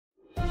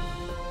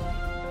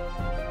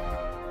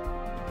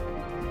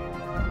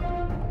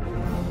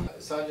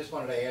So I just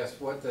wanted to ask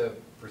what the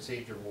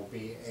procedure will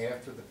be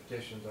after the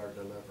petitions are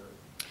delivered.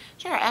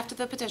 Sure. After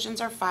the petitions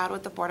are filed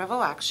with the Board of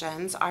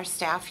Elections, our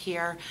staff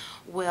here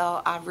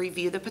will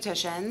review the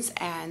petitions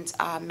and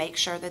make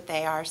sure that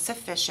they are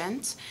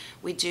sufficient.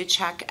 We do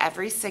check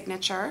every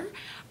signature.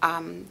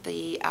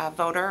 The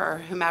voter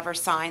or whomever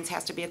signs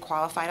has to be a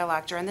qualified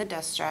elector in the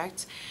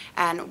district.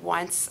 And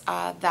once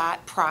that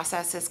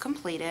process is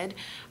completed,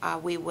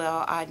 we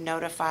will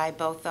notify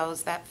both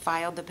those that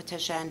filed the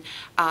petition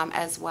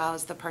as well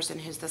as the person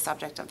who's the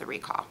subject of the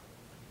recall.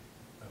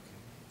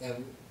 Okay.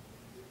 And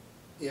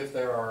if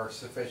there are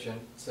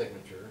sufficient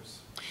signatures?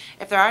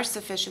 If there are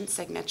sufficient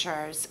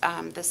signatures,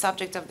 the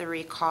subject of the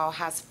recall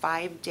has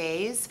 5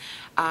 days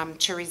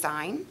to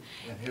resign.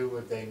 And who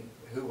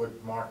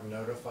would Mark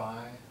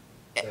notify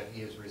that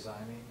he is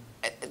resigning?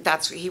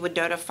 He would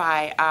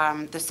notify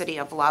the city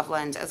of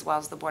Loveland as well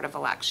as the Board of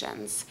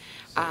Elections.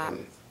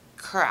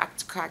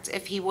 Correct.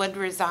 If he would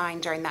resign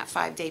during that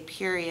 5-day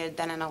period,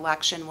 then an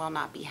election will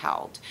not be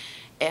held.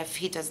 If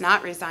he does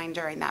not resign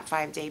during that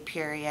 5-day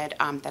period,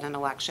 then an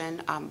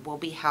election will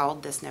be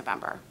held this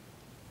November.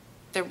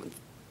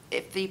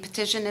 If the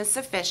petition is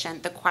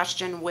sufficient, the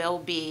question will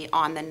be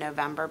on the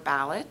November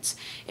ballot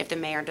if the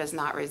mayor does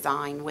not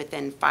resign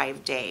within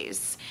 5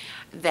 days.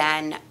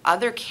 Then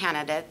other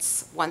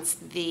candidates, once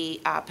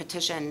the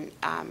petition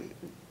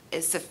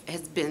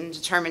has been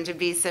determined to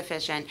be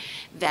sufficient,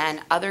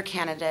 then other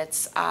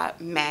candidates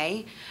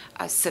may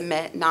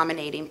submit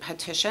nominating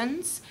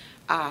petitions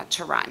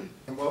to run.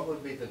 And what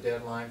would be the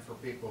deadline for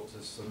people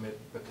to submit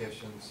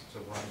petitions to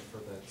run for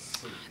that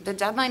seat? The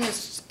deadline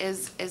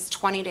is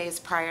 20 days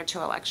prior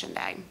to Election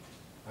Day.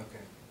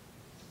 Okay.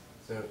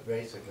 So it's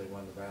basically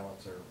when the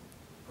ballots are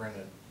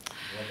printed,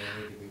 when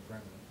they need to be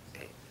printed.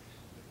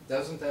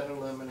 Doesn't that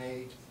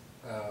eliminate,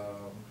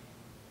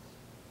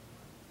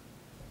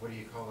 what do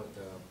you call it,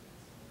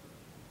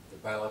 the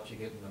ballots you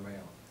get in the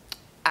mail?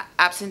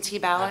 Absentee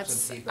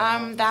ballots. Absentee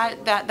ballots.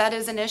 That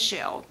is an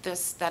issue.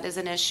 That is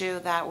an issue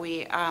that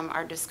we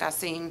are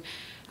discussing,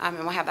 and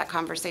we'll have that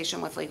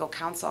conversation with legal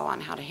counsel on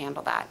how to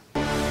handle that.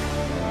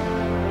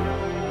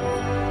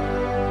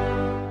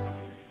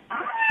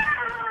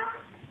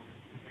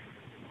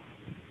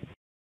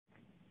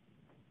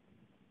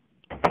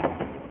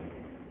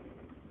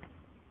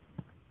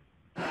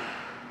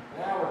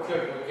 Now we're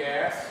cooking with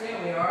gas. Here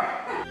we are.